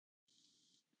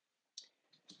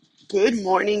Good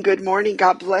morning. Good morning.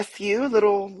 God bless you. A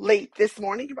little late this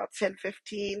morning, about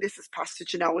 10:15. This is Pastor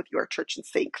Janelle with your church in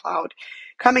St. Cloud,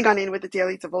 coming on in with the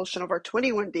daily devotion of our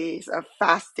 21 days of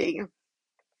fasting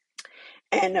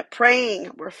and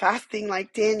praying. We're fasting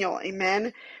like Daniel.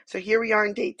 Amen. So here we are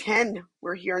in day 10.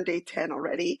 We're here on day 10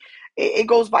 already. It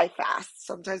goes by fast.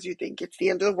 Sometimes you think it's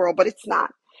the end of the world, but it's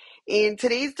not. And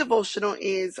today's devotional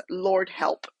is Lord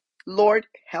Help. Lord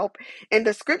Help. And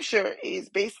the scripture is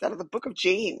based out of the book of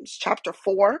James, chapter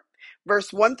 4,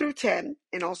 verse 1 through 10,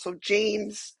 and also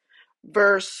James,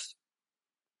 verse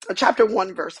chapter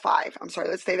 1, verse 5. I'm sorry,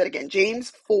 let's say that again.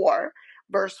 James 4,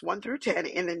 verse 1 through 10,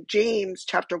 and then James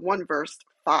chapter 1, verse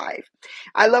 5.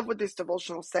 I love what this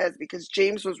devotional says because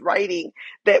James was writing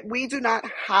that we do not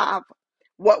have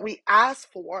what we ask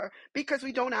for because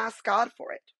we don't ask God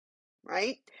for it,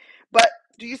 right? But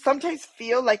do you sometimes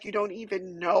feel like you don't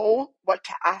even know what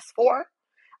to ask for?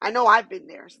 I know I've been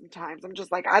there sometimes. I'm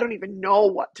just like, I don't even know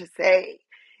what to say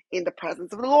in the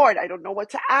presence of the Lord. I don't know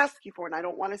what to ask you for, and I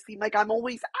don't want to seem like I'm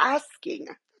always asking.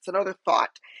 That's another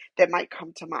thought that might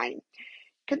come to mind.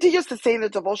 Continues to say in the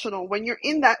devotional, when you're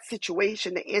in that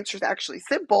situation, the answer is actually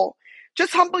simple.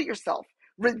 Just humble yourself,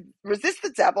 resist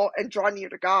the devil, and draw near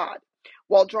to God.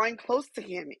 While drawing close to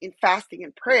Him in fasting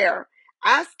and prayer,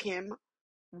 ask Him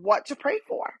what to pray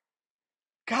for.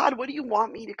 God, what do you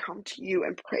want me to come to you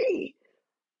and pray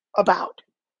about?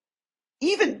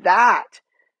 Even that,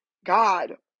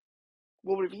 God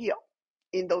will reveal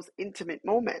in those intimate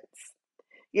moments.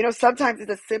 You know, sometimes it's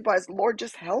as simple as, Lord,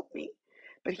 just help me.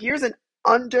 But here's an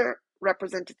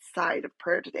underrepresented side of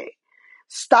prayer today.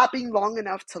 Stopping long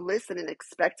enough to listen and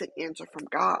expect an answer from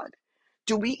God.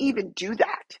 Do we even do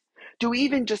that? Do we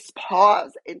even just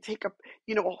pause and take a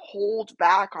hold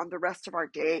back on the rest of our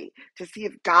day to see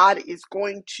if God is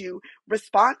going to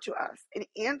respond to us and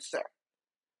answer?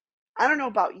 I don't know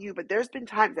about you, but there's been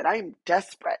times that I am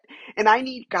desperate and I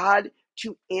need God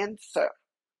to answer.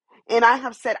 And I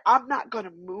have said, I'm not going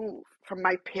to move from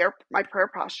my prayer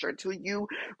posture until you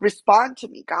respond to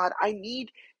me, God. I need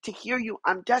to hear you.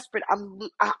 I'm desperate. I'm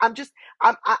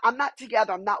not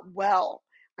together. I'm not well.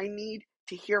 I need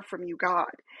to hear from you,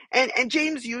 God. And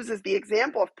James uses the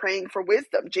example of praying for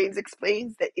wisdom. James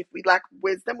explains that if we lack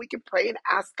wisdom, we can pray and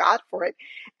ask God for it.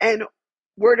 And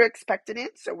we're to expect an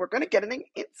answer. We're going to get an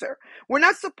answer. We're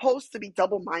not supposed to be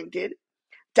double-minded,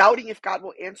 doubting if God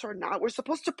will answer or not. We're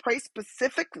supposed to pray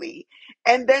specifically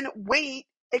and then wait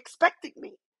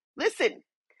expectantly. Listen,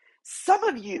 some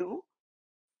of you,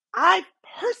 I've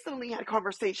personally had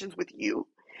conversations with you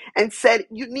and said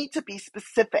you need to be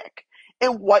specific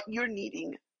in what you're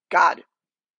needing God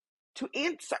to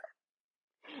answer.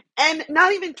 And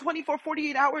not even 24,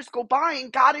 48 hours go by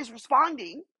and God is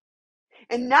responding.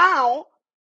 And now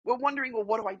we're wondering, well,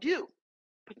 what do I do?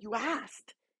 But you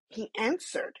asked. He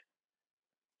answered.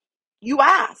 You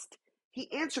asked.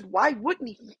 He answered. Why wouldn't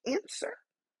he answer?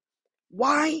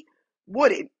 Why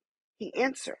wouldn't he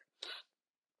answer?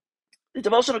 The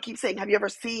devotional keeps saying, have you ever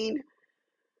seen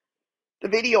the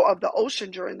video of the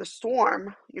ocean during the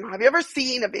storm? Have you ever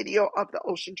seen a video of the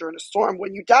ocean during a storm?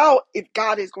 When you doubt if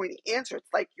God is going to answer,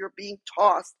 it's like you're being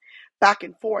tossed back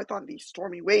and forth on these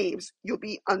stormy waves. You'll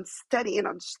be unsteady and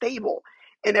unstable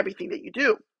in everything that you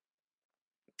do.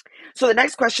 So the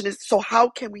next question is, so how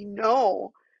can we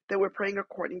know that we're praying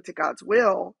according to God's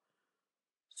will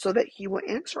so that he will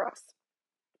answer us?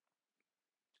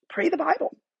 Pray the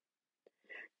Bible.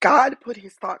 God put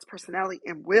his thoughts, personality,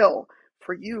 and will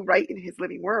for you right in his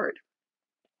living word.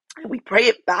 And we pray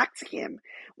it back to him.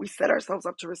 We set ourselves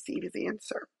up to receive his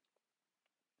answer.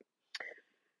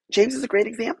 James is a great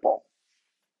example.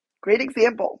 Great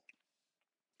example.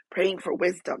 Praying for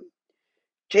wisdom.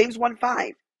 James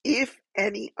 1:5. If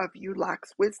any of you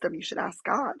lacks wisdom, you should ask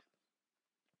God,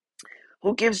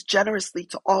 who gives generously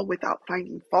to all without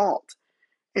finding fault,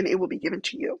 and it will be given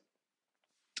to you.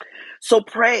 So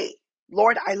pray,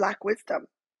 Lord, I lack wisdom.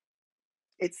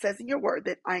 It says in your word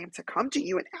that I am to come to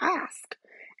you and ask,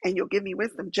 and you'll give me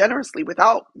wisdom generously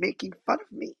without making fun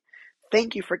of me.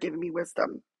 Thank you for giving me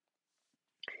wisdom.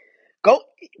 Go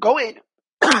in.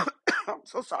 I'm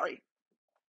so sorry.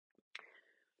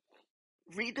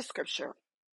 Read the scripture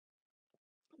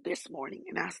this morning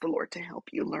and ask the Lord to help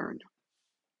you learn,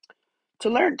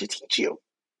 to teach you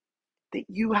that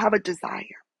you have a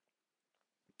desire.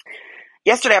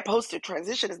 Yesterday I posted,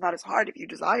 transition is not as hard if you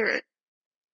desire it.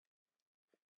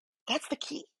 That's the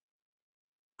key.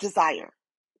 Desire.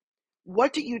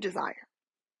 What do you desire?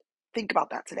 Think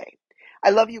about that today. I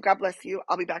love you. God bless you.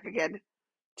 I'll be back again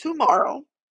tomorrow.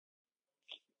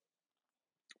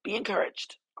 Be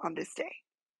encouraged on this day.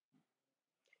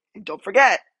 And don't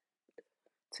forget,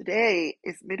 today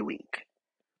is midweek.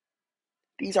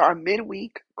 These are our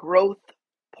midweek growth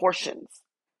portions.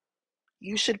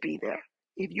 You should be there.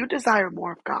 If you desire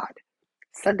more of God,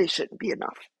 Sunday shouldn't be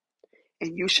enough.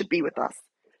 And you should be with us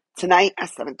tonight at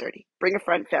 7:30. Bring a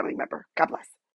friend, family member. God bless.